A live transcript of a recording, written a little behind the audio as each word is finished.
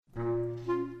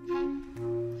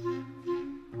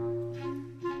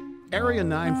Area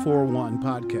 941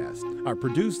 podcasts are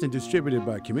produced and distributed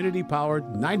by community-powered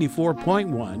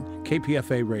 94.1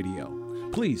 KPFA Radio.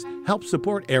 Please help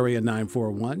support Area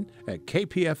 941 at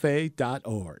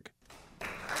kpfa.org.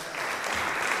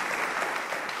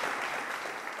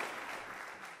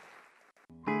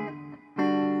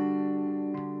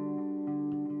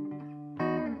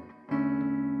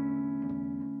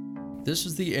 This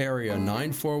is the Area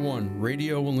 941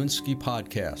 Radio Walensky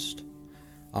podcast.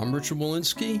 I'm Richard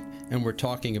Walensky, and we're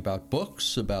talking about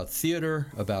books, about theater,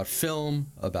 about film,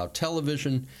 about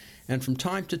television, and from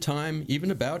time to time,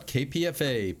 even about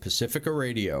KPFA, Pacifica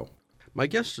Radio. My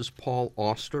guest is Paul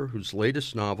Auster, whose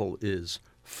latest novel is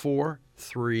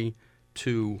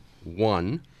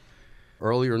 4321.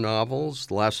 Earlier novels,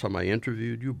 the last time I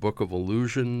interviewed you, Book of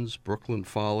Illusions, Brooklyn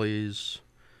Follies,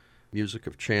 Music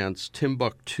of Chance,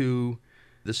 Timbuktu.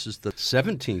 This is the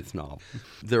 17th novel.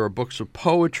 There are books of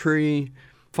poetry,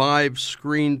 5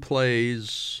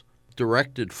 screenplays,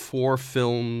 directed 4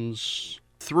 films,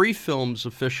 3 films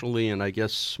officially, and I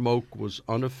guess Smoke was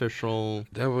unofficial.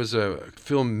 That was a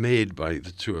film made by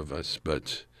the two of us,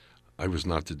 but I was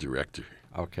not the director.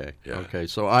 Okay. Yeah. Okay.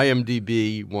 So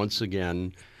IMDb, once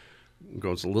again,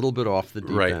 goes a little bit off the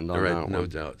deep end on that one. No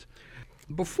doubt.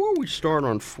 Before we start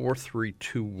on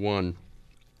 4321,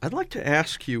 I'd like to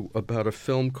ask you about a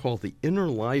film called The Inner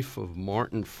Life of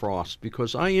Martin Frost,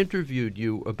 because I interviewed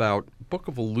you about Book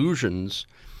of Illusions,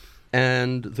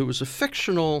 and there was a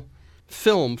fictional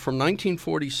film from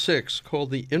 1946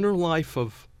 called The Inner Life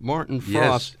of Martin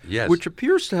Frost, yes. which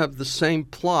appears to have the same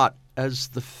plot as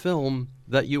the film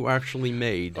that you actually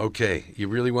made. Okay. You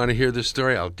really want to hear this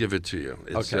story? I'll give it to you.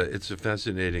 Okay. It's a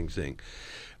fascinating thing.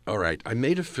 All right. I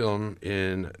made a film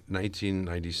in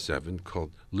 1997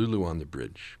 called Lulu on the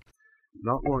Bridge.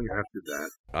 Not long after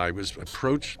that, I was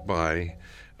approached by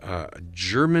a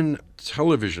German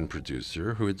television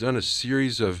producer who had done a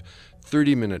series of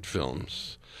 30-minute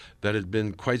films that had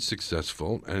been quite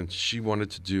successful, and she wanted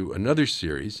to do another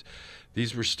series.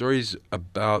 These were stories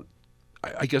about,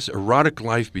 I guess, erotic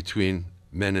life between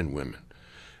men and women.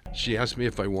 She asked me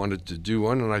if I wanted to do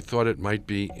one, and I thought it might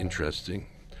be interesting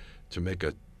to make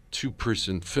a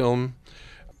 2-person film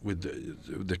with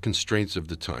the constraints of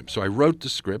the time. So I wrote the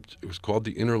script. It was called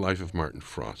The Inner Life of Martin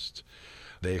Frost.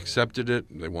 They accepted it.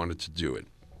 They wanted to do it.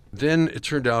 Then it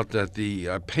turned out that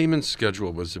the payment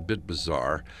schedule was a bit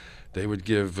bizarre. They would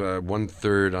give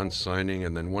 1/3 on signing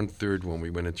and then 1/3 when we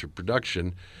went into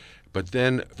production, but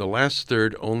then the last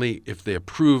third only if they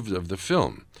approved of the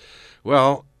film.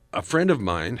 Well, a friend of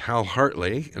mine, Hal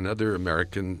Hartley, another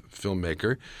American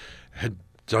filmmaker, had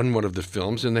done one of the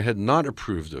films, and they had not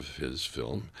approved of his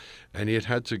film, and he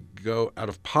had to go out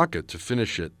of pocket to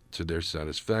finish it to their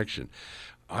satisfaction.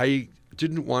 I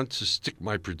didn't want to stick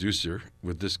my producer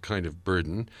with this kind of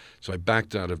burden, so I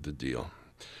backed out of the deal.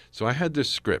 So I had this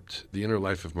script, The Inner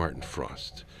Life of Martin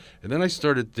Frost, and then I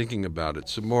started thinking about it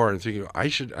some more and thinking I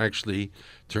should actually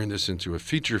turn this into a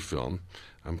feature film.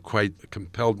 I'm quite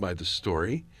compelled by the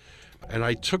story, and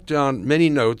I took down many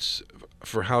notes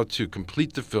for how to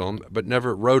complete the film, but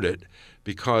never wrote it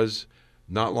because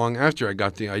not long after I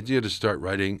got the idea to start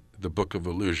writing the Book of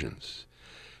Illusions,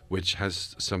 which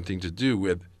has something to do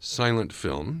with silent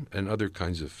film and other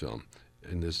kinds of film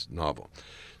in this novel.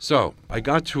 So I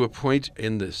got to a point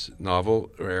in this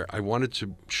novel where I wanted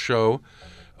to show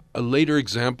a later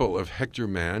example of Hector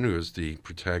Mann, who is the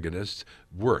protagonist,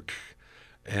 work.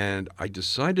 And I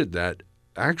decided that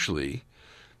actually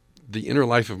The Inner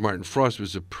Life of Martin Frost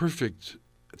was a perfect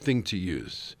thing to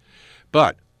use.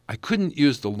 But I couldn't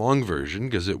use the long version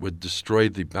because it would destroy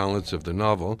the balance of the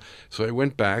novel, so I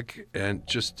went back and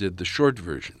just did the short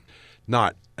version.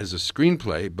 Not as a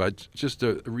screenplay, but just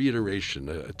a reiteration,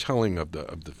 a telling of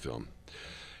the film.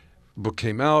 Book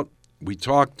came out, we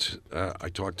talked, I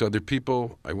talked to other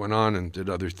people, I went on and did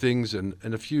other things, and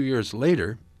a few years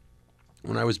later,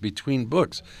 when I was between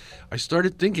books, I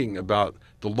started thinking about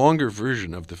the longer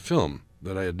version of the film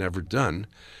that I had never done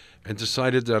and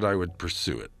decided that I would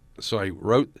pursue it. So I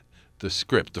wrote the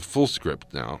script, the full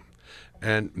script now,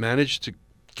 and managed to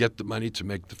get the money to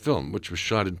make the film, which was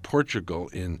shot in Portugal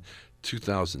in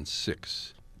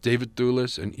 2006. David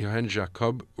Thewlis and Johann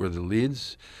Jacob were the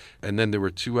leads, and then there were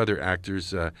 2 other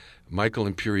actors, Michael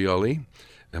Imperioli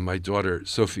and my daughter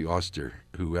Sophie Auster,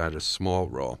 who had a small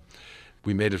role.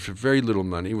 We made it for very little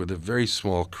money with a very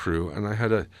small crew, and I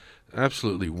had an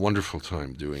absolutely wonderful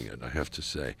time doing it, I have to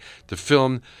say. The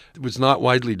film was not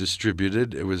widely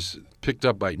distributed. It was picked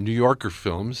up by New Yorker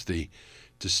Films, the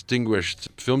distinguished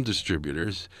film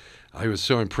distributors. I was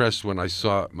so impressed when I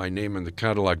saw my name in the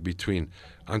catalog between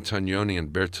Antonioni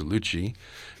and Bertolucci.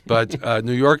 But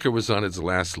New Yorker was on its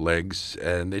last legs,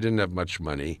 and they didn't have much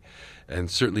money,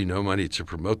 and certainly no money to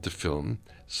promote the film.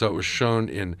 So it was shown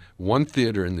in one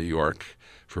theater in New York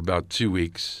for about 2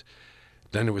 weeks.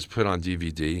 Then it was put on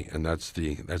DVD, and that's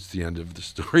the end of the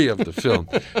story of the film.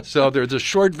 So there's a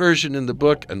short version in the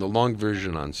book and the long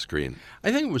version on screen.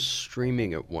 I think it was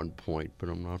streaming at one point, but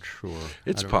I'm not sure.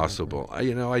 It's possible.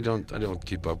 I don't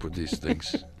keep up with these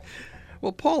things.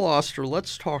 Well, Paul Auster,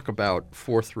 let's talk about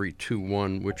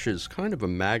 4321, which is kind of a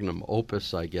magnum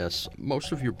opus, I guess.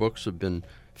 Most of your books have been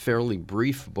fairly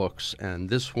brief books, and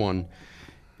this one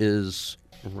is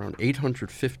around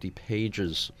 850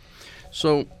 pages.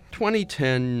 So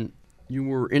 2010, you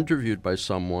were interviewed by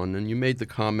someone, and you made the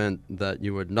comment that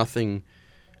you had nothing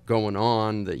going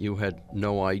on, that you had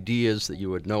no ideas, that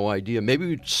you had no idea. Maybe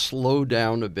you'd slow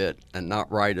down a bit and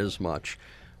not write as much.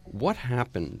 What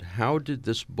happened? How did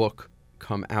this book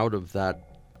come out of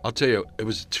that? I'll tell you, it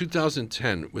was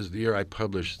 2010 was the year I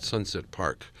published Sunset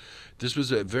Park. This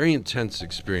was a very intense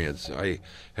experience. I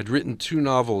had written 2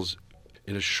 novels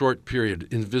in a short period,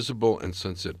 Invisible and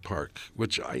Sunset Park,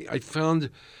 which I found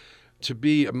to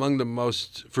be among the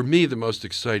most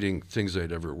exciting things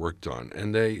I'd ever worked on.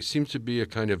 And they seemed to be a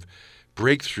kind of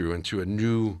breakthrough into a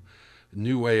new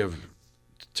way of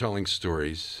telling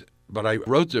stories. But I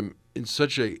wrote them in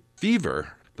such a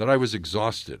fever that I was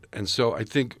exhausted. And so I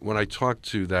think when I talked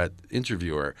to that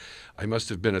interviewer, I must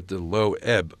have been at the low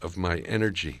ebb of my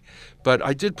energy. But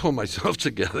I did pull myself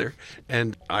together,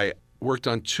 and I worked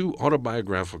on 2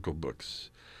 autobiographical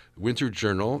books, Winter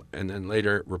Journal, and then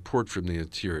later Report from the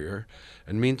Interior,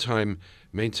 and meantime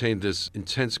maintained this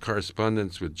intense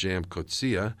correspondence with J.M.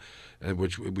 Coetzee,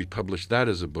 which we published that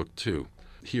as a book too,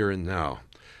 Here and Now.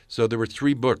 So there were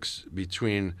 3 books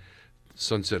between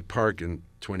Sunset Park in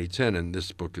 2010 and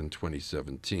this book in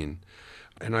 2017.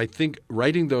 And I think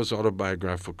writing those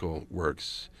autobiographical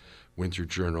works, Winter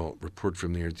Journal, Report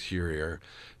from the Interior,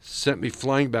 sent me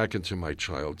flying back into my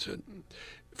childhood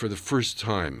for the first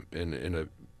time in a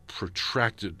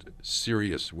protracted,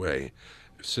 serious way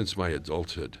since my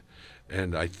adulthood.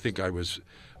 And I think I was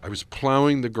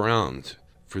plowing the ground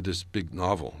for this big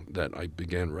novel that I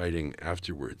began writing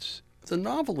afterwards. The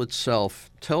novel itself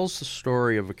tells the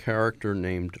story of a character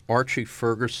named Archie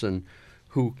Ferguson,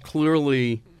 who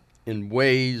clearly, in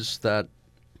ways that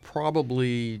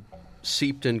probably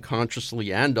seeped in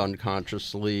consciously and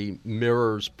unconsciously,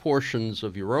 mirrors portions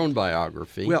of your own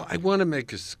biography. Well, I want to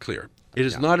make this clear. It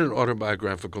is not an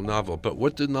autobiographical novel, but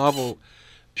what the novel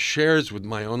shares with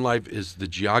my own life is the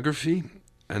geography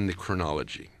and the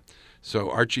chronology. So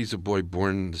Archie's a boy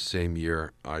born the same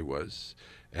year I was,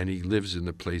 and he lives in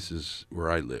the places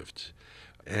where I lived.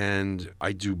 And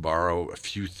I do borrow a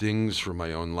few things from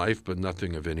my own life, but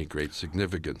nothing of any great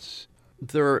significance.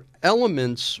 There are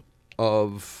elements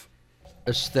of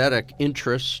aesthetic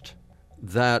interest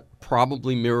that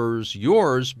probably mirrors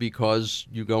yours because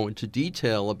you go into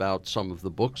detail about some of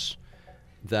the books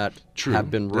that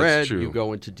have been read. You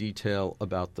go into detail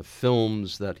about the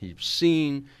films that you've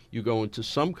seen. You go into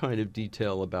some kind of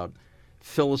detail about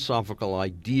philosophical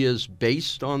ideas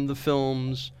based on the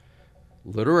films,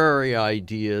 literary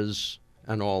ideas,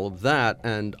 and all of that.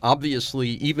 And obviously,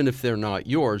 even if they're not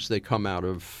yours, they come out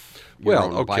of your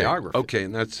own biography. Okay,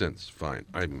 in that sense, fine.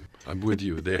 I'm with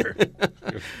you there.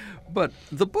 But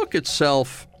the book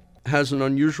itself has an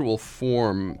unusual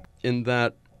form in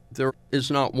that there is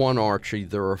not one Archie,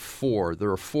 there are 4.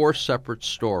 There are 4 separate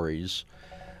stories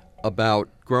about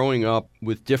growing up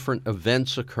with different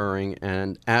events occurring,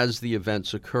 and as the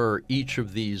events occur, each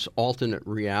of these alternate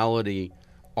reality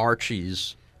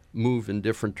Archies move in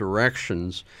different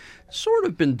directions. Sort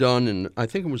of been done in, I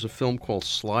think it was a film called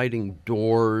Sliding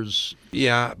Doors.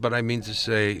 Yeah, but I mean to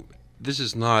say, this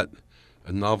is not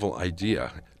a novel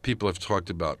idea. People have talked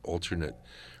about alternate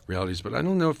realities, but I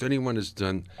don't know if anyone has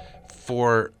done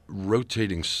 4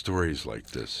 rotating stories like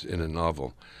this in a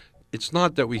novel. It's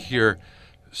not that we hear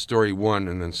story 1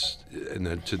 and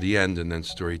then to the end and then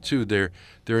story 2. They're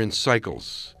in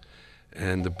cycles.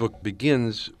 And the book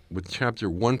begins with chapter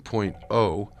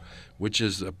 1.0, which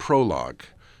is a prologue.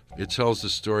 It tells the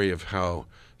story of how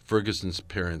Ferguson's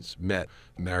parents met,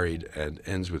 married, and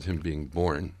ends with him being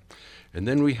born. And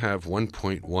then we have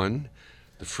 1.1,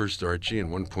 the first Archie, and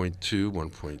 1.2,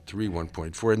 1.3,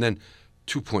 1.4, and then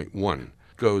 2.1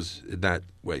 goes that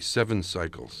way, 7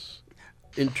 cycles.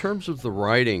 In terms of the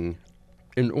writing,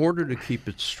 in order to keep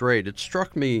it straight, it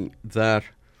struck me that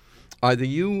either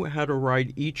you had to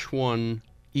write each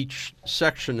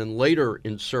section and later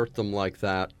insert them like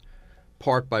that,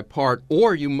 part by part,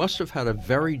 or you must have had a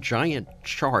very giant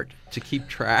chart to keep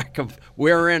track of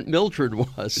where Aunt Mildred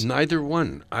was. Neither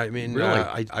one. I mean,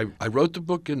 Really? I wrote the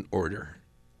book in order.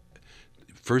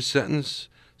 First sentence,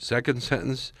 second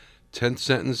sentence, 10th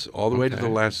sentence, all the way to the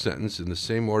last sentence in the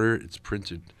same order it's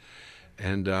printed.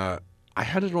 And I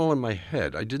had it all in my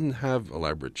head. I didn't have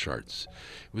elaborate charts.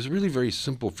 It was really very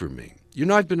simple for me.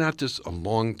 I've been at this a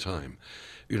long time.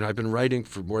 I've been writing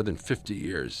for more than 50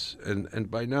 years.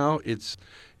 And by now, it's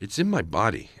in my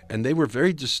body. And they were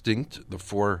very distinct, the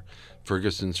four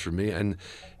Fergusons for me. And,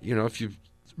 if you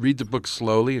read the book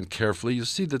slowly and carefully, you'll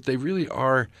see that they really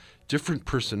are different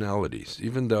personalities,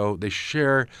 even though they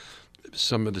share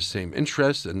some of the same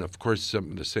interests and, of course,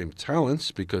 some of the same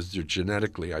talents because they're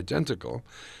genetically identical.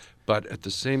 But at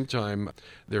the same time,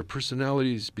 their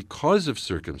personalities, because of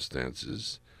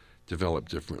circumstances, develop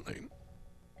differently.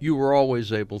 You were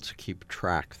always able to keep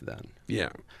track then. Yeah.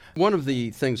 One of the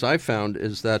things I found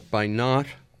is that by not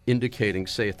indicating,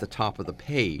 say, at the top of the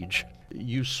page,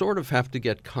 you sort of have to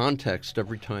get context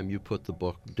every time you put the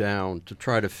book down to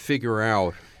try to figure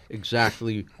out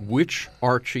exactly which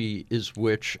Archie is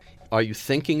which. Are you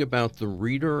thinking about the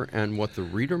reader and what the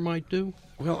reader might do?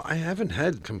 Well, I haven't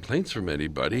had complaints from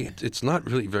anybody. It's not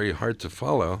really very hard to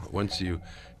follow once you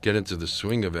get into the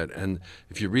swing of it. And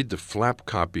if you read the flap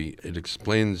copy, it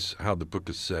explains how the book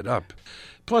is set up.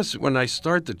 Plus, when I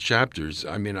start the chapters,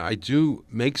 I do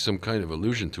make some kind of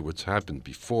allusion to what's happened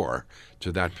before,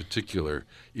 to that particular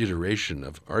iteration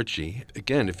of Archie.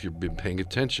 Again, if you've been paying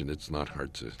attention, it's not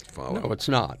hard to follow. No, it's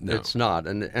not. No. It's not.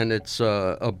 And it's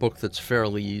a book that's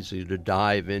fairly easy to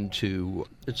dive into.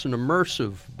 It's an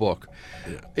immersive book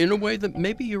in a way that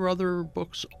maybe your other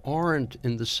books aren't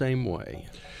in the same way.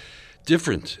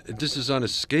 Different. This is on a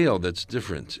scale that's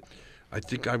different. I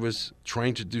think I was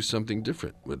trying to do something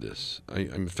different with this. I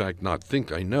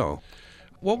know.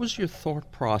 What was your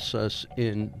thought process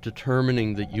in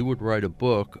determining that you would write a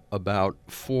book about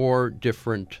four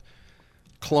different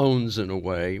clones in a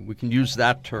way? We can use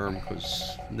that term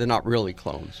because they're not really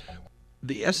clones.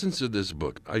 The essence of this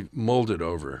book, I molded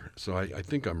over, so I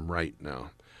think I'm right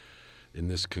now in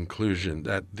this conclusion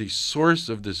that the source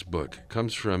of this book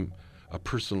comes from a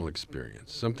personal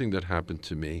experience, something that happened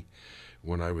to me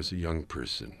when I was a young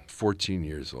person, 14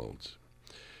 years old.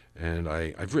 And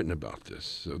I've written about this,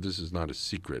 so this is not a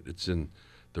secret. It's in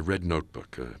the Red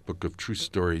Notebook, a book of true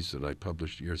stories that I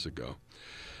published years ago.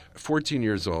 14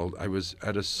 years old, I was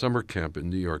at a summer camp in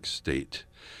New York State,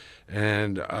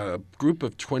 and a group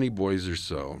of 20 boys or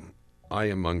so, I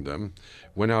among them,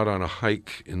 went out on a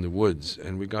hike in the woods,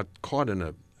 and we got caught in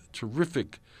a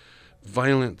terrific,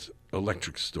 violent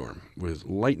electric storm with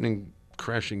lightning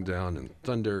crashing down and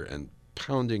thunder and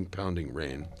pounding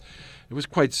rain. It was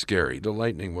quite scary. The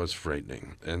lightning was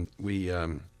frightening. And we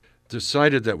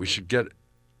decided that we should get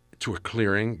to a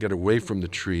clearing, get away from the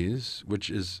trees, which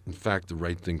is, in fact, the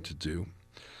right thing to do.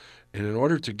 And in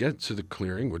order to get to the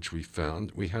clearing, which we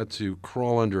found, we had to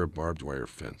crawl under a barbed wire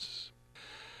fence.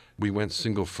 We went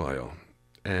single file.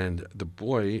 And the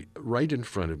boy right in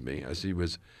front of me, as he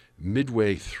was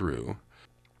midway through,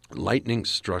 lightning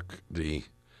struck the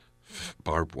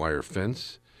barbed wire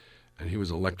fence, and he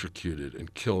was electrocuted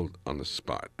and killed on the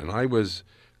spot. And I was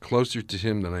closer to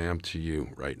him than I am to you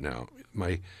right now.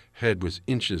 My head was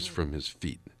inches from his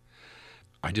feet.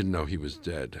 I didn't know he was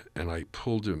dead, and I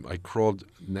crawled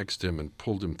next to him and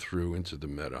pulled him through into the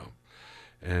meadow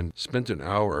and spent an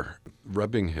hour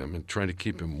rubbing him and trying to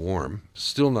keep him warm,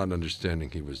 still not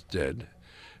understanding he was dead,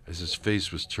 as his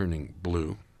face was turning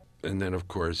blue. And then, of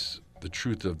course, the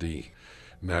truth of the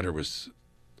matter was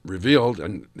revealed,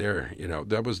 and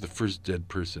that was the first dead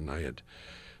person I had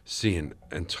seen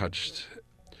and touched.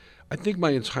 I think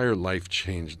my entire life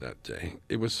changed that day.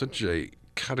 It was such a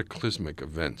cataclysmic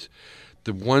event.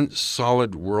 The one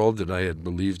solid world that I had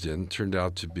believed in turned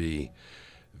out to be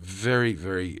very,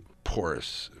 very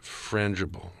porous,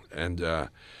 frangible, and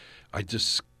I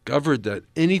discovered that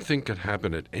anything could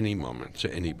happen at any moment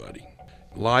to anybody.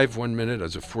 Live 1 minute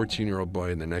as a 14-year-old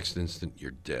boy, and the next instant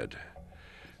you're dead.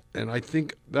 And I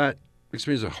think that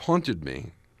experience haunted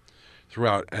me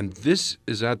throughout. And this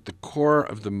is at the core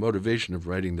of the motivation of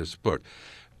writing this book.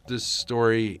 This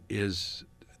story is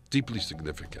deeply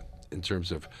significant in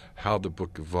terms of how the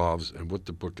book evolves and what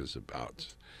the book is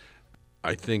about.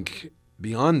 I think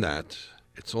beyond that,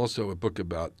 it's also a book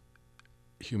about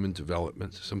human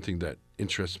development, something that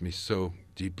interests me so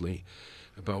deeply,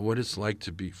 about what it's like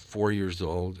to be 4 years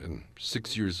old and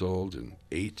 6 years old and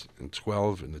 8 and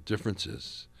 12 and the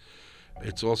differences.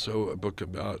 It's also a book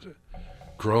about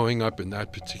growing up in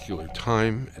that particular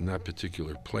time, in that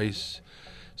particular place.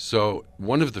 So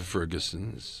one of the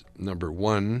Fergusons, number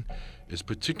one, is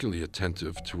particularly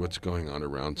attentive to what's going on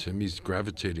around him. He's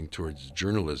gravitating towards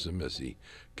journalism as he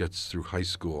gets through high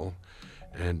school.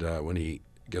 And when he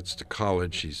gets to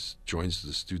college, he joins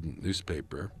the student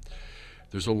newspaper.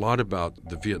 There's a lot about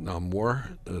the Vietnam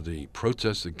War, the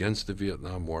protests against the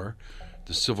Vietnam War,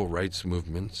 the civil rights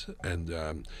movement,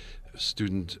 and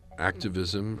student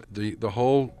activism. The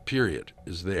whole period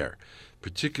is there,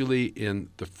 particularly in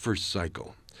the first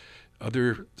cycle.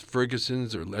 Other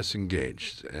Fergusons are less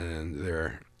engaged, and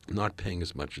they're not paying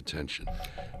as much attention.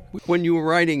 When you were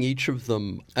writing each of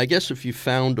them, I guess if you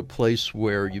found a place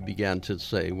where you began to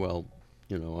say, well,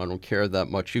 I don't care that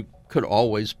much, you could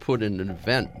always put in an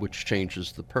event which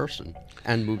changes the person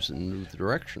and moves in a new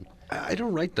direction. I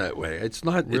don't write that way. It's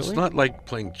not. Really? It's not like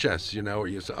playing chess, where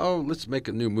you say, "Oh, let's make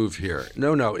a new move here."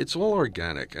 No, it's all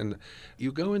organic, and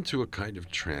you go into a kind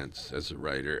of trance as a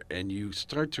writer, and you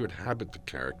start to inhabit the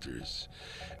characters.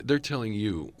 They're telling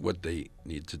you what they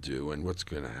need to do and what's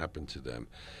going to happen to them.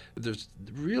 There's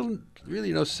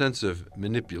really no sense of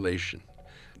manipulation.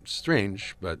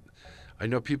 Strange, but I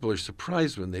know people are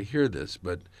surprised when they hear this,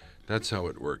 but that's how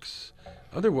it works.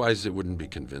 Otherwise, it wouldn't be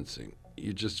convincing.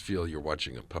 You just feel you're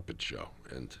watching a puppet show,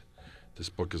 and this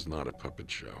book is not a puppet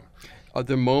show. Are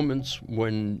there moments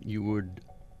when you would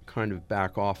kind of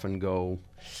back off and go,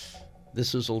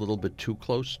 this is a little bit too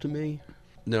close to me?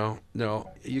 No.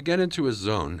 You get into a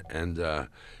zone, and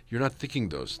you're not thinking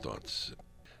those thoughts.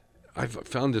 I've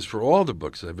found this for all the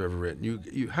books I've ever written.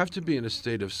 You have to be in a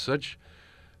state of such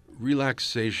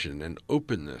relaxation and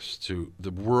openness to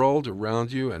the world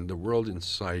around you and the world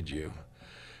inside you.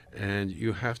 And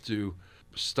you have to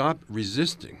stop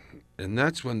resisting. And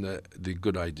that's when the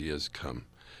good ideas come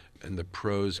and the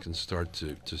prose can start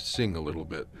to sing a little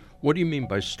bit. What do you mean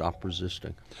by stop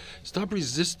resisting? Stop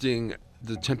resisting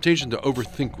the temptation to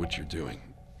overthink what you're doing.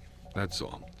 That's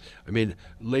all. I mean,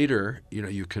 later,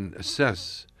 you can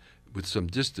assess with some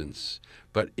distance,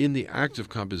 but in the act of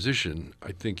composition,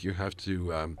 I think you have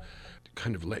to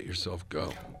kind of let yourself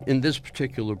go. In this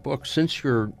particular book, since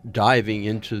you're diving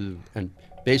into and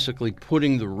basically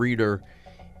putting the reader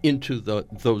into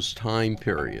those time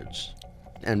periods,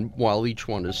 and while each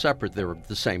one is separate, they're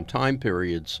the same time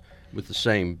periods with the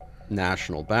same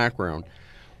national background.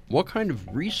 What kind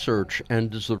of research, and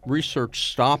does the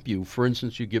research stop you? For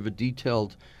instance, you give a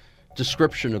detailed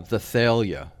description of the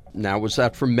Thalia. Now, was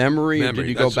that from memory, or did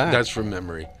you go back? That's from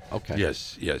memory. Okay.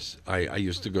 Yes. I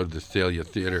used to go to the Thalia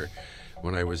Theater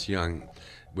when I was young,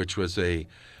 which was a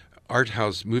art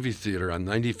house movie theater on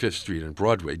 95th Street and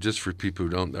Broadway, just for people who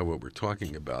don't know what we're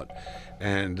talking about.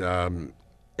 And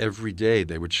every day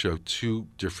they would show 2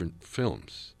 different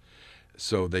films.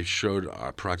 So they showed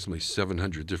approximately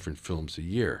 700 different films a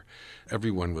year.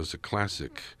 Everyone was a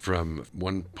classic from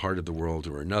one part of the world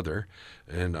or another.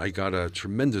 And I got a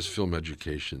tremendous film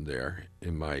education there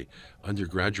in my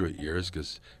undergraduate years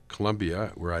because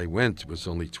Columbia, where I went, was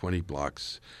only 20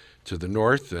 blocks to the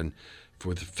north. And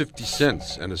for the 50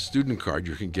 cents and a student card,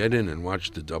 you can get in and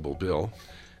watch the double bill.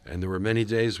 And there were many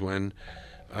days when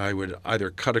I would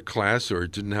either cut a class or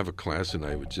didn't have a class, and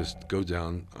I would just go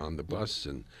down on the bus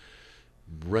and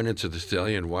run into the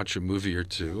Thalia and watch a movie or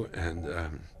two, and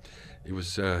it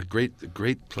was a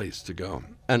great place to go.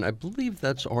 And I believe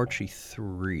that's Archie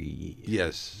 3.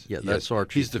 Yes. Yeah, that's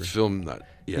Archie. He's 3. the film nut.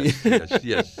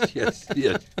 Yes.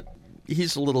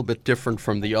 He's a little bit different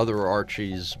from the other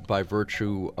Archies by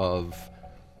virtue of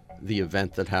the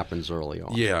event that happens early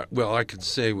on. Yeah, well, I could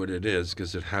say what it is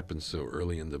because it happens so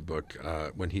early in the book.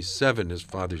 When he's 7, his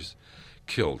father's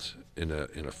killed in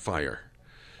a fire,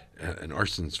 an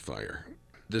arson's fire.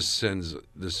 This sends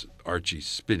this Archie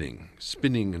spinning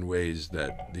in ways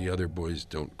that the other boys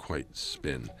don't quite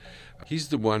spin. He's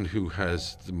the one who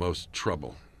has the most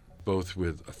trouble, both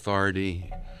with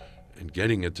authority and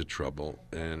getting into trouble,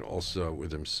 and also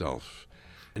with himself.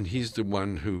 And he's the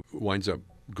one who winds up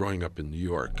growing up in New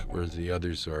York, whereas the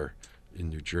others are in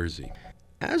New Jersey.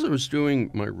 As I was doing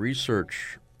my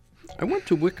research, I went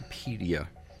to Wikipedia.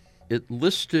 It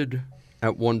listed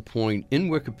at one point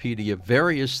in Wikipedia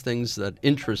various things that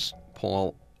interest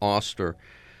Paul Auster.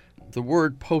 The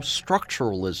word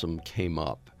post-structuralism came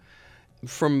up.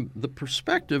 From the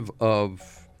perspective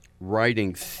of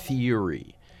writing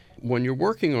theory, when you're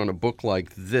working on a book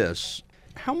like this,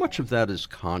 how much of that is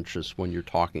conscious when you're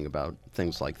talking about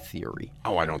things like theory?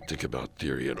 Oh, I don't think about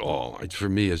theory at all. For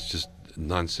me, it's just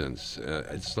nonsense.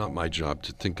 It's not my job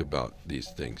to think about these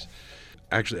things.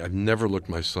 Actually, I've never looked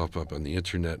myself up on the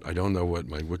internet. I don't know what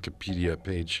my Wikipedia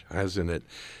page has in it.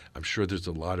 I'm sure there's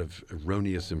a lot of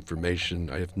erroneous information.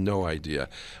 I have no idea.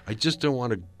 I just don't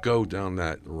want to go down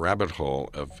that rabbit hole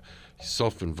of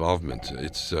self-involvement.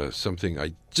 It's something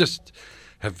I just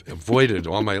have avoided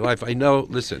all my life. I know,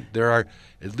 listen, there are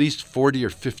at least 40 or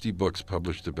 50 books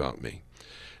published about me.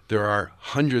 There are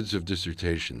hundreds of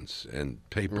dissertations and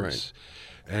papers.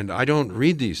 Right. And I don't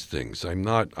read these things. I'm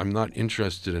not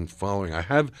interested in following. I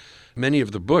have many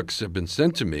of the books have been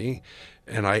sent to me,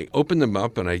 and I open them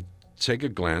up and I take a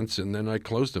glance, and then I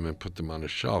close them and put them on a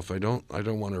shelf. I don't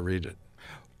want to read it.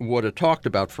 What it talked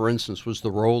about, for instance, was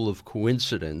the role of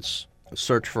coincidence,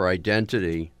 search for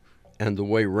identity, and the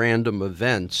way random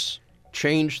events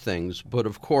change things. But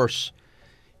of course,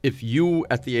 if you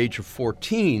at the age of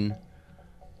 14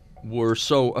 were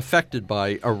so affected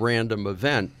by a random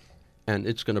event, and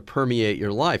it's going to permeate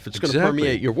your life, it's going to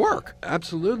permeate your work.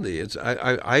 Absolutely.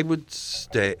 I would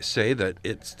say that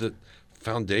it's the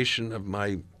foundation of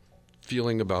my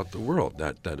feeling about the world,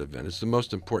 that event. It's the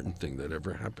most important thing that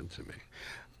ever happened to me.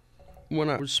 When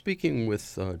I was speaking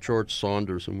with George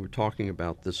Saunders and we were talking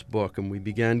about this book, and we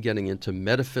began getting into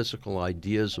metaphysical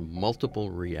ideas of multiple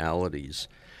realities,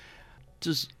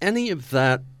 does any of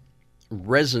that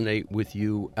resonate with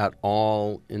you at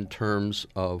all in terms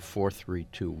of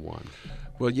 4321?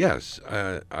 Well, yes.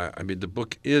 I mean, the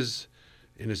book is,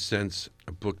 in a sense,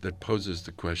 a book that poses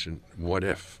the question, what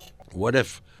if? What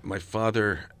if my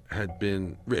father had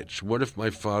been rich? What if my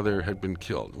father had been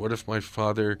killed? What if my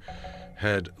father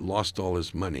had lost all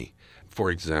his money, for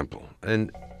example?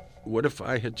 And what if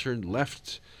I had turned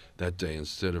left that day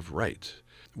instead of right?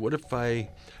 What if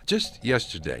just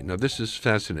yesterday, now this is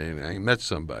fascinating, I met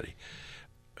somebody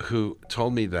who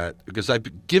told me that, because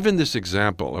I've given this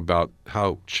example about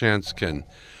how chance can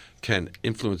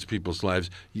influence people's lives.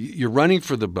 You're running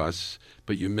for the bus,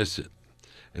 but you miss it.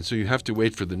 And so you have to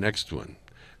wait for the next one.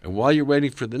 And while you're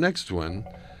waiting for the next one,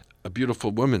 a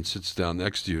beautiful woman sits down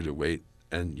next to you to wait,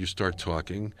 and you start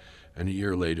talking, and a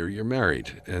year later you're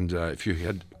married. And if you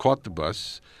had caught the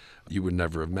bus, you would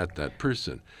never have met that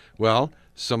person. Well,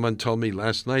 someone told me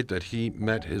last night that he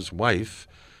met his wife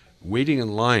waiting in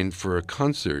line for a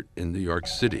concert in New York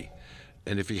City.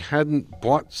 And if he hadn't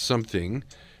bought something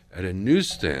at a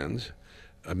newsstand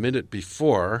a minute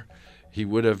before, he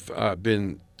would have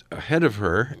been ahead of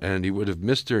her, and he would have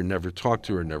missed her, never talked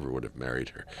to her, never would have married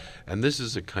her. And this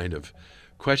is a kind of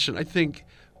question I think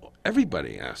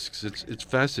everybody asks. It's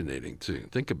fascinating to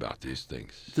think about these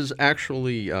things. There's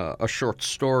actually a short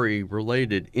story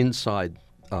related inside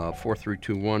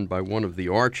 4321 by one of the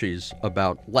Archies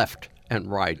about left and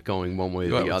right, going one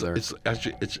way or the other. It's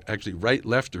actually right,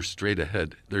 left, or straight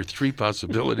ahead. There are three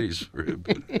possibilities for him.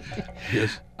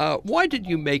 Yes. Why did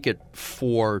you make it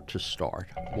 4 to start?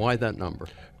 Why that number?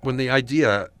 When the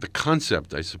idea, the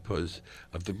concept, I suppose,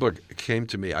 of the book came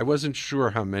to me, I wasn't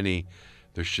sure how many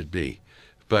there should be.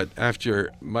 But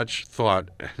after much thought,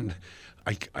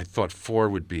 I thought 4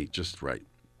 would be just right.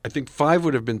 I think 5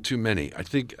 would have been too many. I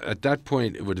think at that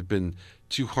point it would have been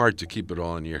too hard to keep it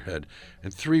all in your head.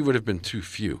 And 3 would have been too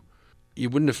few. You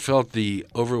wouldn't have felt the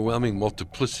overwhelming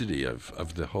multiplicity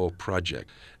of the whole project.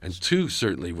 And 2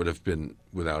 certainly would have been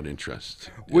without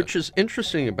interest. Which is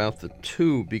interesting about the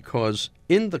 2, because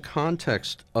in the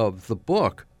context of the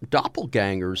book,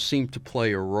 doppelgangers seem to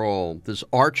play a role. There's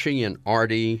Archie and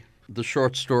Artie, the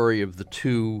short story of the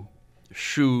 2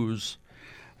 shoes.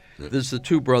 There's the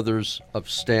 2 brothers of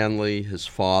Stanley, his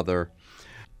father.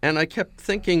 And I kept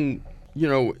thinking,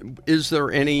 is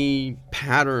there any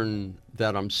pattern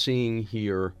that I'm seeing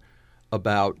here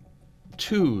about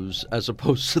 2s as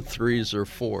opposed to 3s or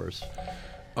 4s?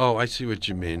 Oh, I see what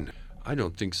you mean. I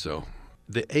don't think so.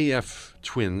 The AF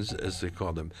twins, as they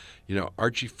call them,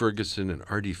 Archie Ferguson and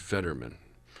Artie Fetterman.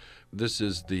 This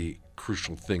is the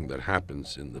crucial thing that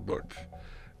happens in the book.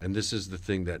 And this is the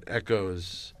thing that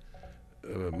echoes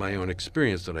my own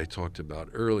experience that I talked about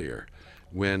earlier,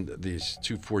 when these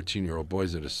 2 14-year-old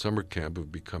boys at a summer camp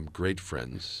have become great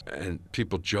friends. And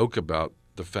people joke about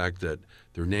the fact that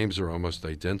their names are almost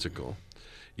identical,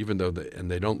 even though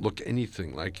they don't look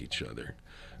anything like each other.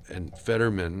 And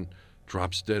Fetterman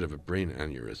drops dead of a brain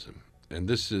aneurysm. And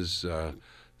this is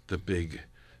the big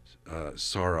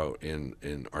sorrow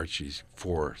in Archie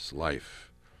 4's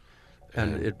life.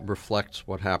 And it reflects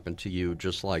what happened to you,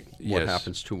 just like what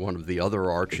happens to one of the other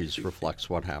Archies reflects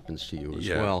what happens to you as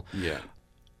well. Yeah.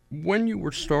 When you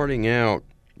were starting out,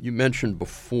 you mentioned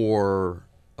before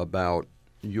about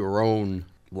your own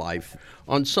life.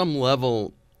 On some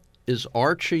level, is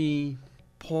Archie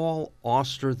Paul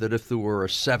Auster that if there were a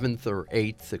 7th or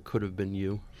 8th, it could have been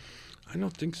you? I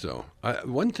don't think so.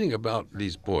 One thing about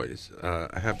these boys,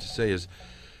 I have to say, is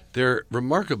they're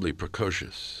remarkably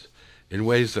precocious in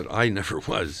ways that I never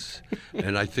was,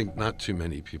 and I think not too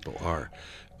many people are.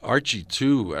 Archie,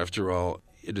 too, after all,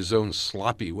 in his own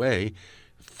sloppy way,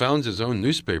 founds his own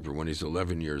newspaper when he's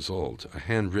 11 years old, a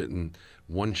handwritten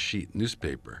one-sheet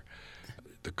newspaper,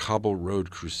 the Cobble Road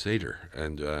Crusader,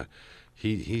 and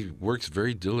he works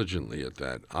very diligently at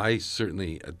that. I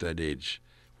certainly, at that age,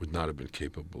 would not have been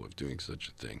capable of doing such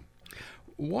a thing.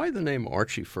 Why the name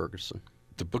Archie Ferguson?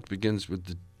 The book begins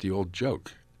with the old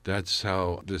joke. That's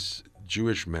how this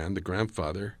Jewish man, the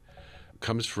grandfather,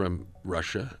 comes from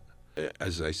Russia.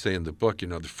 As I say in the book,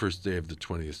 the first day of the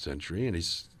 20th century, and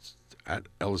he's at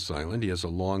Ellis Island. He has a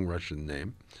long Russian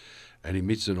name, and he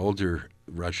meets an older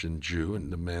Russian Jew,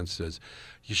 and the man says,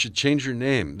 "You should change your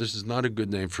name. This is not a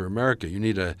good name for America. You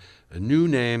need a new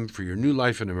name for your new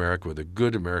life in America with a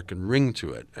good American ring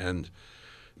to it." And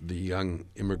the young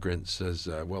immigrant says,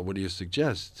 "Well, what do you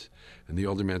suggest?" And the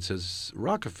older man says,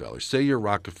 "Rockefeller. Say you're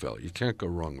Rockefeller. You can't go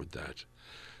wrong with that."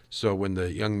 So when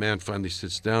the young man finally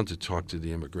sits down to talk to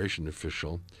the immigration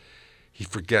official, he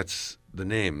forgets the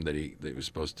name that he was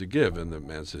supposed to give. And the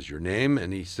man says, "Your name?"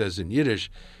 And he says in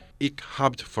Yiddish, "Ich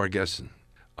habt vergessen."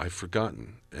 I've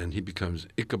forgotten. And he becomes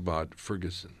Ichabod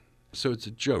Ferguson. So it's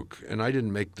a joke. And I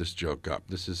didn't make this joke up.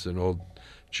 This is an old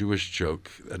Jewish joke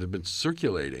that had been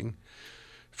circulating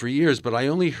for years, but I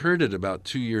only heard it about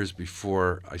 2 years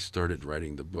before I started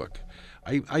writing the book.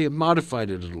 I modified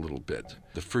it a little bit.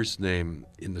 The first name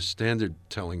in the standard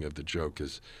telling of the joke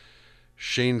is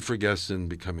Shane Ferguson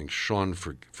becoming Sean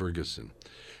Ferguson.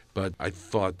 But I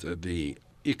thought the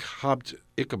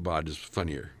Ichabod is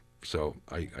funnier, so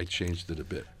I changed it a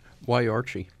bit. Why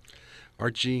Archie?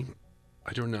 Archie,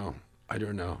 I don't know.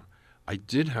 I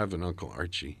did have an Uncle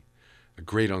Archie, a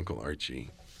great Uncle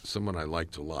Archie, someone I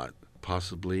liked a lot.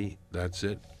 Possibly that's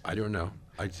it. I don't know.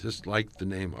 I just liked the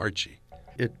name Archie.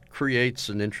 It creates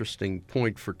an interesting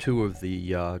point for two of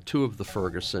the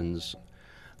Fergusons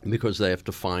because they have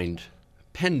to find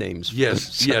pen names for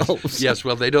themselves. Yes.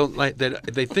 Well, they don't like that.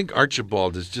 They think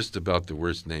Archibald is just about the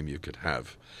worst name you could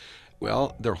have.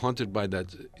 Well, they're haunted by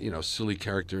that, silly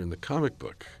character in the comic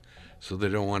book, so they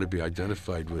don't want to be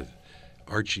identified with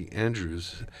Archie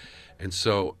Andrews, and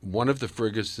so one of the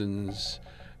Fergusons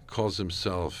calls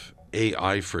himself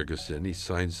A.I. Ferguson. He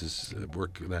signs his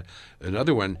work with that.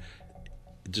 Another one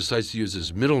decides to use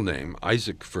his middle name,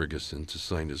 Isaac Ferguson, to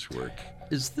sign his work.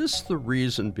 Is this the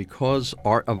reason, because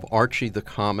of Archie the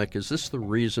comic, is this the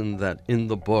reason that in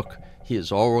the book he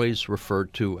is always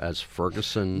referred to as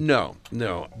Ferguson? No,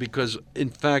 because in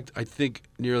fact, I think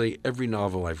nearly every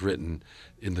novel I've written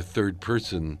in the third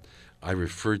person, I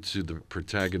refer to the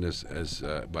protagonist as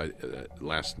by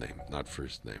last name, not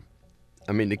first name.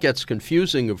 I mean, it gets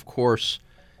confusing, of course,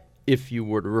 if you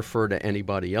were to refer to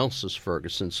anybody else as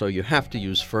Ferguson, so you have to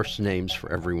use first names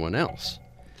for everyone else.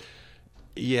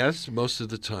 Yes, most of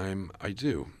the time I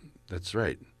do. That's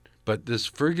right. But this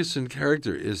Ferguson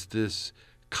character is this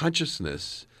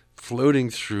consciousness floating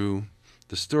through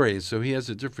the story, and so he has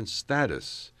a different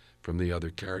status from the other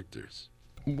characters.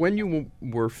 When you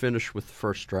were finished with the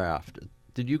first draft,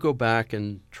 did you go back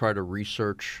and try to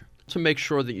research to make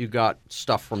sure that you got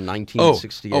stuff from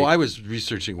 1968? Oh, I was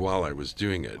researching while I was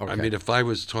doing it. Okay. I mean, if I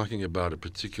was talking about a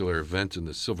particular event in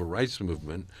the civil rights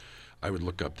movement, I would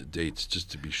look up the dates just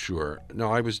to be sure.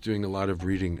 No, I was doing a lot of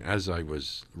reading as I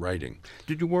was writing.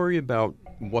 Did you worry about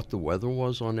what the weather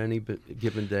was on any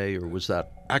given day, or was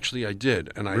that? Actually, I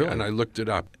did, and Really? I looked it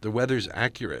up. The weather's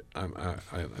accurate. I'm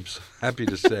so happy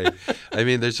to say. I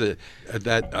mean, there's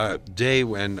that day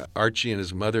when Archie and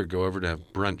his mother go over to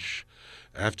have brunch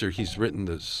after he's written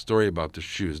the story about the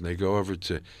shoes, and they go over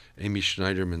to Amy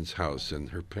Schneiderman's house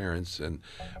and her parents, and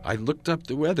I looked up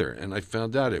the weather, and I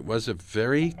found out it was a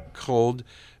very cold,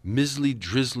 mizzly,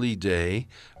 drizzly day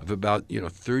of about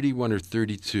 31 or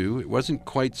 32. It wasn't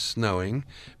quite snowing,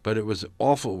 but it was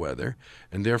awful weather,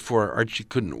 and therefore Archie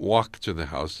couldn't walk to the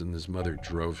house, and his mother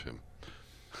drove him.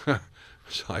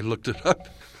 So I looked it up.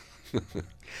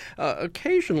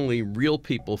 Occasionally, real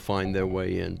people find their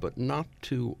way in, but not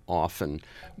too often.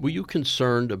 Were you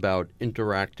concerned about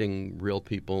interacting real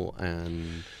people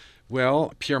and?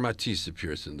 Well, Pierre Matisse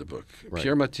appears in the book. Right.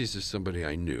 Pierre Matisse is somebody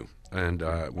I knew and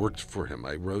worked for him.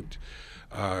 I wrote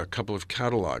a couple of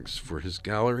catalogs for his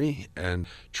gallery and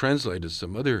translated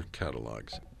some other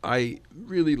catalogs. I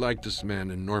really liked this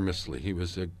man enormously. He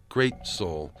was a great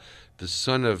soul. The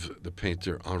son of the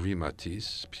painter Henri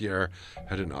Matisse. Pierre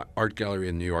had an art gallery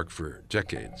in New York for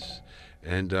decades.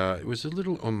 And it was a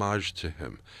little homage to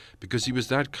him because he was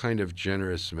that kind of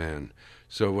generous man.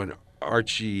 So when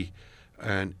Archie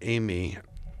and Amy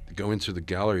go into the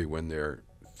gallery when they're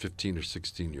 15 or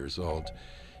 16 years old,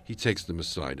 he takes them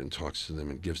aside and talks to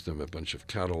them and gives them a bunch of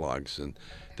catalogs, and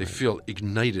they feel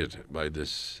ignited by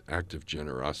this act of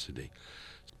generosity.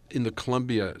 In the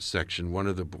Columbia section, one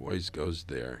of the boys goes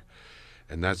there,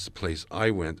 and that's the place I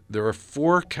went. There are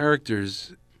 4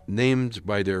 characters named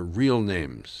by their real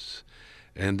names,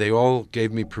 and they all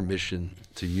gave me permission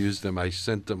to use them. I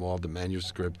sent them all the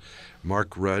manuscript.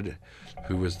 Mark Rudd,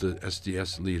 who was the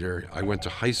SDS leader. I went to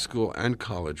high school and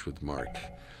college with Mark.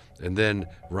 And then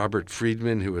Robert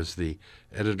Friedman, who was the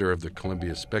editor of the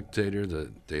Columbia Spectator,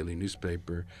 the daily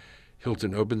newspaper,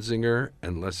 Hilton Obenzinger,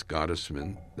 and Les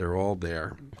Gottesman. They're all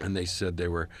there, and they said they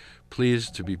were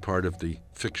pleased to be part of the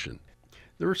fiction.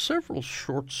 There are several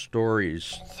short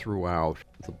stories throughout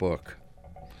the book.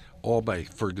 All by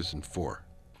Ferguson Faure.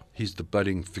 He's the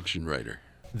budding fiction writer.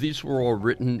 These were all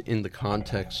written in the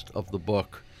context of the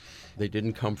book. They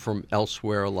didn't come from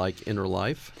elsewhere like Inner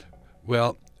Life?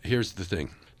 Well, here's the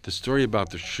thing. The story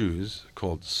about the shoes,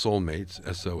 called Soulmates,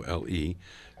 S-O-L-E,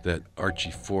 that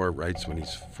Archie Faure writes when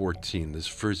he's 14, this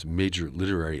first major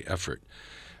literary effort,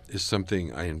 is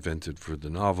something I invented for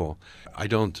the novel. I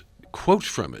don't quote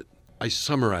from it. I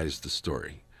summarize the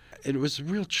story. It was a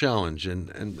real challenge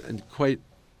and quite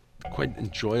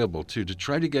enjoyable, too, to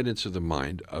try to get into the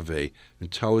mind of a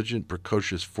intelligent,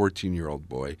 precocious 14-year-old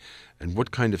boy and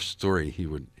what kind of story he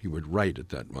would write at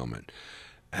that moment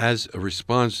as a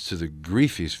response to the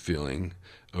grief he's feeling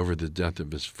over the death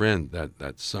of his friend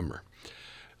that summer.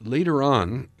 Later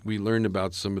on, we learned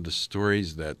about some of the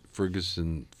stories that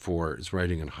Ferguson Faure is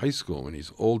writing in high school when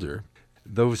he's older.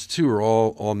 Those two are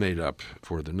all made up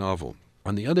for the novel.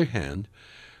 On the other hand,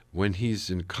 when he's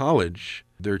in college,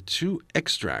 there are 2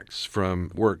 extracts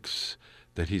from works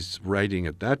that he's writing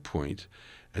at that point,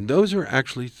 and those are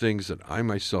actually things that I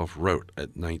myself wrote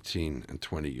at 19 and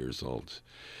 20 years old.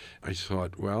 I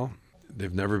thought, well,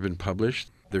 they've never been published.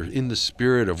 They're in the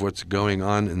spirit of what's going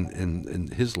on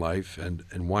in his life,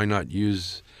 and why not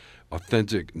use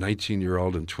authentic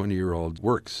 19-year-old and 20-year-old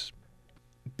works?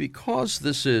 Because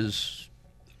this is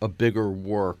a bigger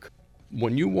work,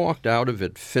 when you walked out of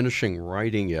it finishing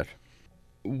writing it,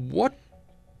 what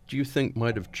do you think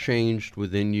might have changed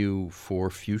within you for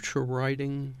future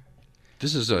writing?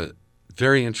 This is a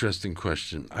very interesting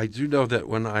question. I do know that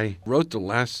when I wrote the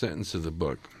last sentence of the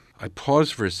book, I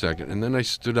paused for a second, and then I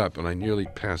stood up, and I nearly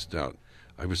passed out.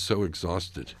 I was so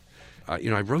exhausted.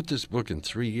 I wrote this book in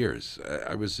 3 years.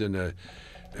 I was in a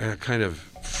kind of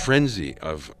frenzy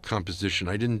of composition.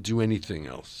 I didn't do anything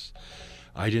else.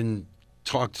 I didn't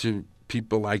talk to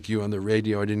people like you on the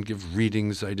radio. I didn't give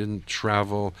readings. I didn't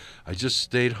travel. I just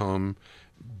stayed home,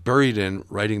 buried in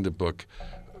writing the book,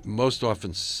 most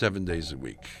often 7 days a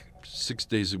week, 6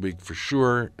 days a week for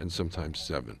sure, and sometimes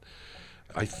 7.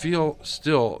 I feel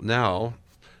still now,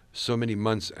 so many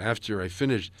months after I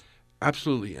finished,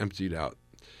 absolutely emptied out.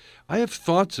 I have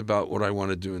thoughts about what I want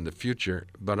to do in the future,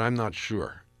 but I'm not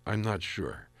sure.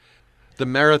 The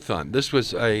marathon, this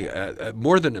was a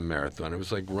more than a marathon. It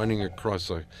was like running across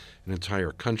an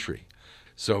entire country.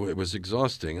 So it was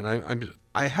exhausting. And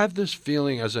I have this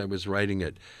feeling as I was writing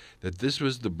it that this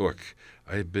was the book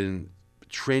I had been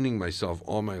training myself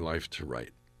all my life to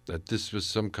write, that this was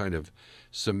some kind of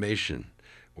summation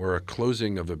or a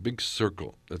closing of a big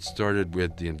circle that started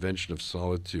with the invention of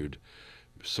solitude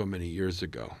so many years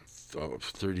ago,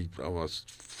 almost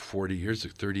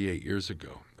 38 years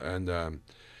ago. And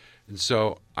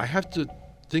so I have to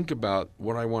think about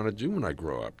what I want to do when I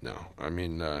grow up now. I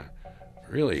mean,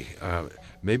 really,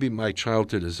 maybe my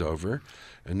childhood is over,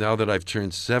 and now that I've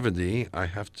turned 70, I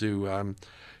have to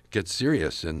get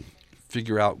serious and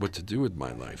figure out what to do with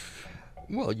my life.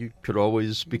 Well, you could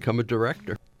always become a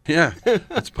director. Yeah,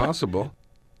 it's possible.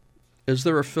 Is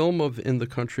there a film of In the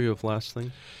Country of Last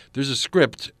Things? There's a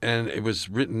script, and it was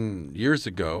written years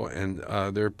ago, and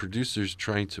there are producers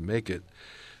trying to make it,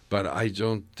 but I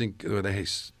don't think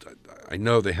I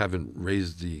know they haven't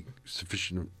raised the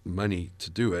sufficient money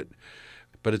to do it,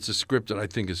 but it's a script that I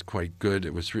think is quite good.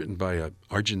 It was written by an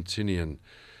Argentinian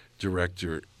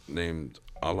director named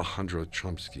Alejandro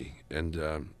Chomsky, and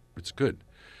it's good.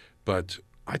 But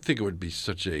I think it would be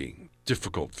such a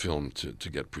difficult film to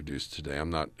get produced today.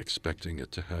 I'm not expecting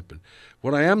it to happen.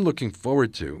 What I am looking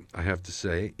forward to, I have to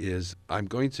say, is I'm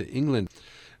going to England,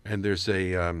 and there's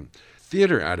a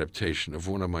theater adaptation of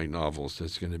one of my novels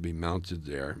that's going to be mounted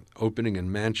there, opening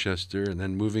in Manchester and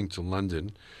then moving to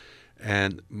London,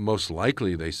 and most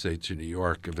likely, they say, to New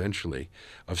York eventually,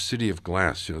 of City of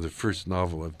Glass, the first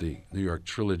novel of the New York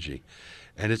trilogy.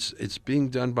 And it's being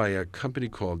done by a company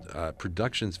called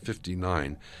Productions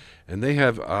 59, and they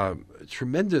have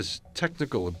tremendous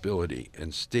technical ability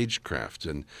and stagecraft.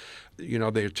 And,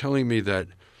 they're telling me that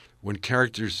when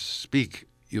characters speak,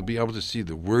 you'll be able to see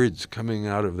the words coming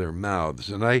out of their mouths.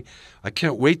 And I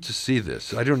can't wait to see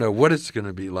this. I don't know what it's going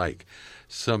to be like.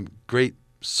 Some great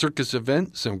circus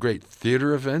event, some great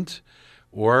theater event,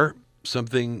 or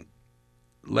something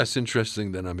less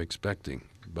interesting than I'm expecting.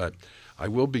 But I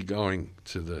will be going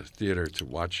to the theater to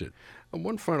watch it. And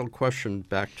one final question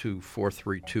back to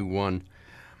 4321.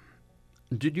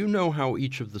 Did you know how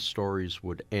each of the stories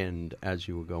would end as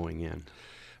you were going in?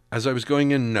 As I was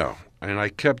going in, no. And I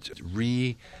kept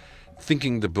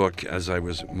rethinking the book as I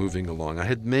was moving along. I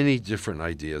had many different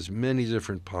ideas, many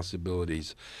different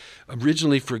possibilities.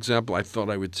 Originally, for example, I thought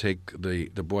I would take the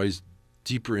boys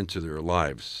deeper into their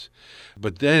lives.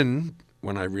 But then,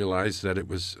 when I realized that it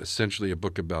was essentially a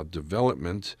book about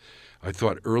development, I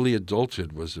thought early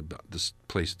adulthood was about this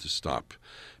place to stop.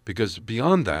 Because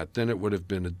beyond that, then it would have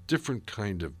been a different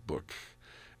kind of book.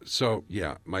 So,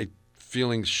 yeah, my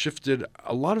feelings shifted.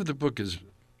 A lot of the book is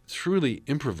truly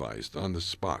improvised on the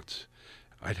spot.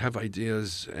 I'd have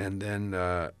ideas, and then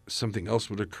something else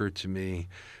would occur to me,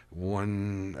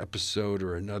 one episode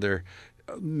or another.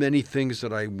 Many things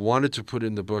that I wanted to put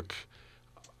in the book,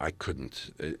 I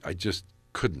couldn't. I just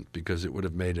couldn't, because it would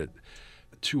have made it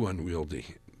too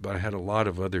unwieldy. But I had a lot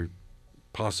of other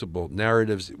possible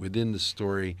narratives within the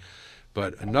story,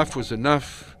 but enough was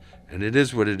enough, and it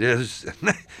is what it is.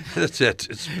 That's it.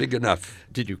 It's big enough.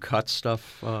 Did you cut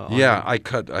stuff? Yeah, I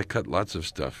cut lots of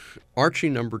stuff. Archie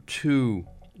 #2.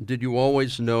 Did you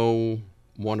always know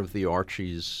one of the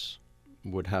Archies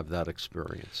would have that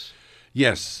experience?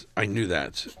 Yes, I knew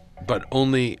that, but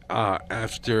only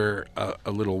after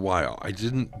a little while. I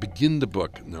didn't begin the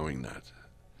book knowing that.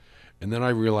 And then I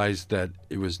realized that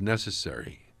it was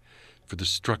necessary for the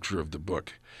structure of the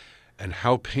book, and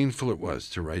how painful it was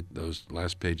to write those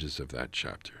last pages of that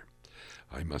chapter,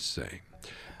 I must say.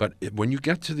 But when you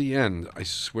get to the end, I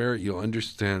swear you'll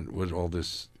understand what all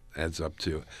this adds up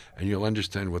to, and you'll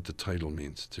understand what the title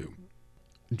means too.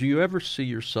 Do you ever see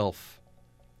yourself,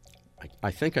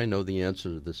 I think I know the answer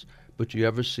to this, but do you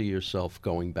ever see yourself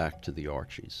going back to the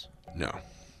Archies? No,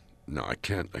 I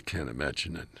can't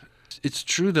imagine it. It's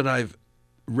true that I've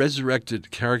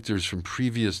resurrected characters from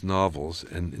previous novels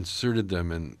and inserted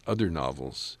them in other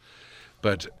novels.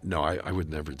 But no, I would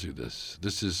never do this.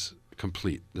 This is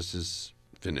complete. This is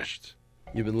finished.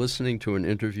 You've been listening to an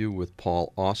interview with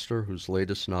Paul Auster, whose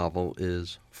latest novel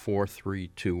is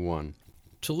 4321.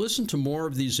 To listen to more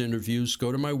of these interviews,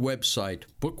 go to my website,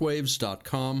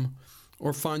 bookwaves.com,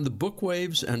 or find the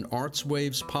Bookwaves and Arts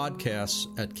Waves podcasts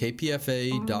at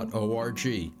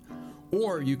kpfa.org.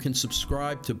 Or you can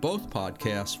subscribe to both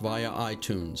podcasts via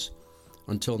iTunes.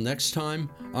 Until next time,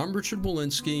 I'm Richard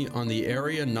Wolinsky on the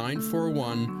Area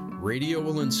 941 Radio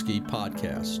Wolinsky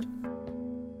podcast.